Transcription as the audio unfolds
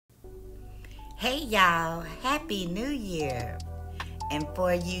Hey y'all, Happy New Year. And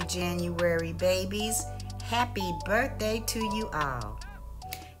for you January babies, happy birthday to you all.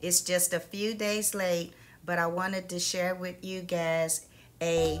 It's just a few days late, but I wanted to share with you guys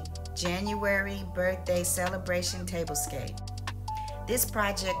a January birthday celebration tablescape. This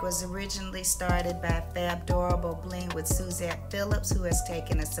project was originally started by FABDORABLE BLING with Suzette Phillips, who has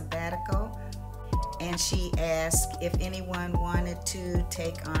taken a sabbatical, and she asked if anyone wanted to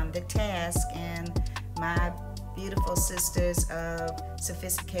take on the task, and my beautiful sisters of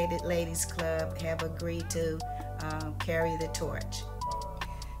Sophisticated Ladies Club have agreed to carry the torch.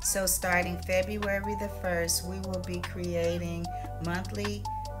 So starting February the 1st, we will be creating monthly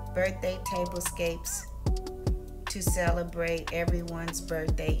birthday tablescapes to celebrate everyone's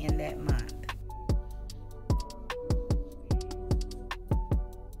birthday in that month.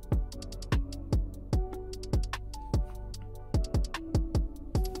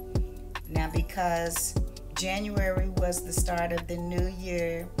 Now, because January was the start of the new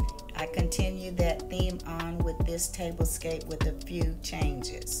year, I continued that theme on with this tablescape with a few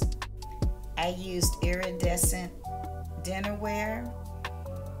changes. I used iridescent dinnerware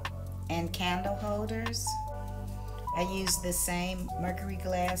and candle holders. I used the same mercury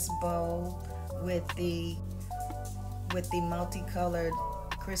glass bowl with the multicolored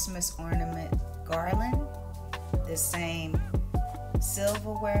Christmas ornament garland, the same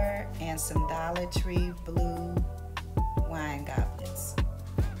silverware, and some Dollar Tree blue wine goblets.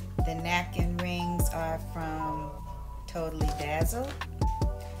 The napkin rings are from Totally Dazzled.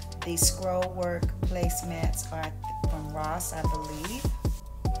 The scroll work placemats are from Ross, I believe.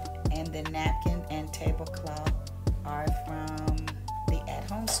 And the napkin and tablecloth are from the At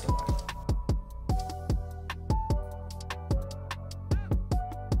Home store.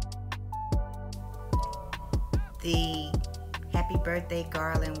 The Happy Birthday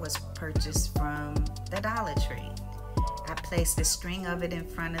garland was purchased from the Dollar Tree. I placed a string of it in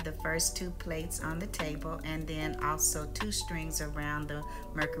front of the first two plates on the table, and then also two strings around the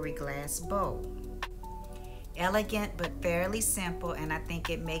mercury glass bowl. Elegant but fairly simple, and I think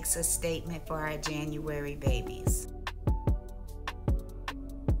it makes a statement for our January babies.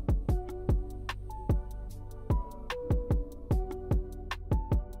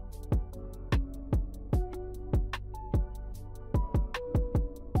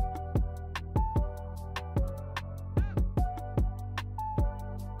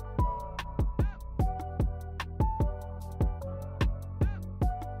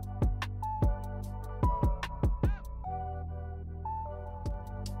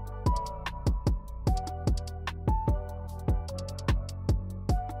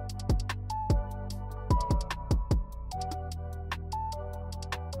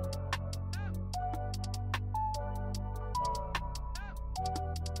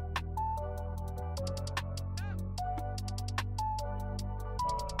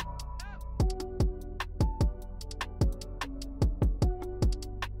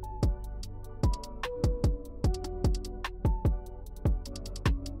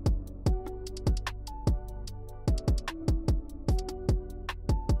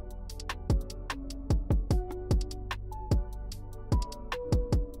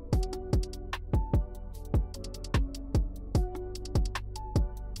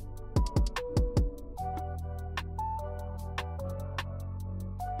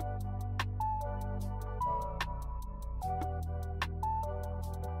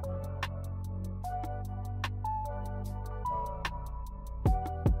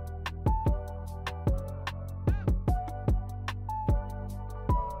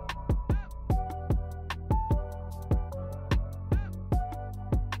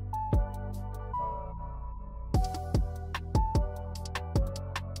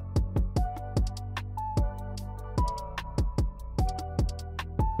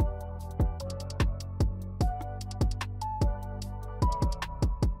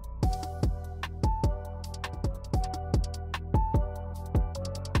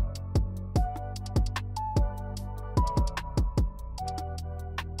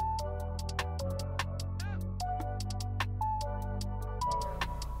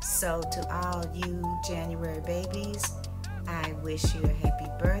 So to all you January babies, I wish you a happy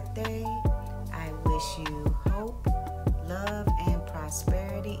birthday. I wish you hope, love, and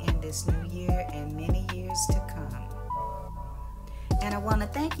prosperity in this new year and many years to come. And I want to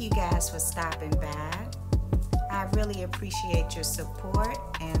thank you guys for stopping by. I really appreciate your support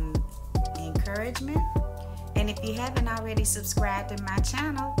and encouragement. And if you haven't already subscribed to my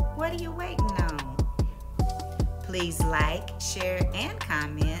channel, what are you waiting on? Please like, share, and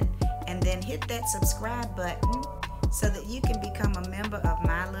comment, and then hit that subscribe button so that you can become a member of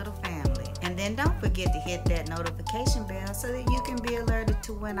my little family. And then don't forget to hit that notification bell so that you can be alerted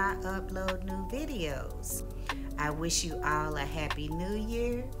to when I upload new videos. I wish you all a happy new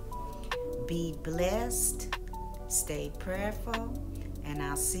year. Be blessed, stay prayerful, and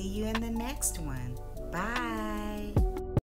I'll see you in the next one. Bye.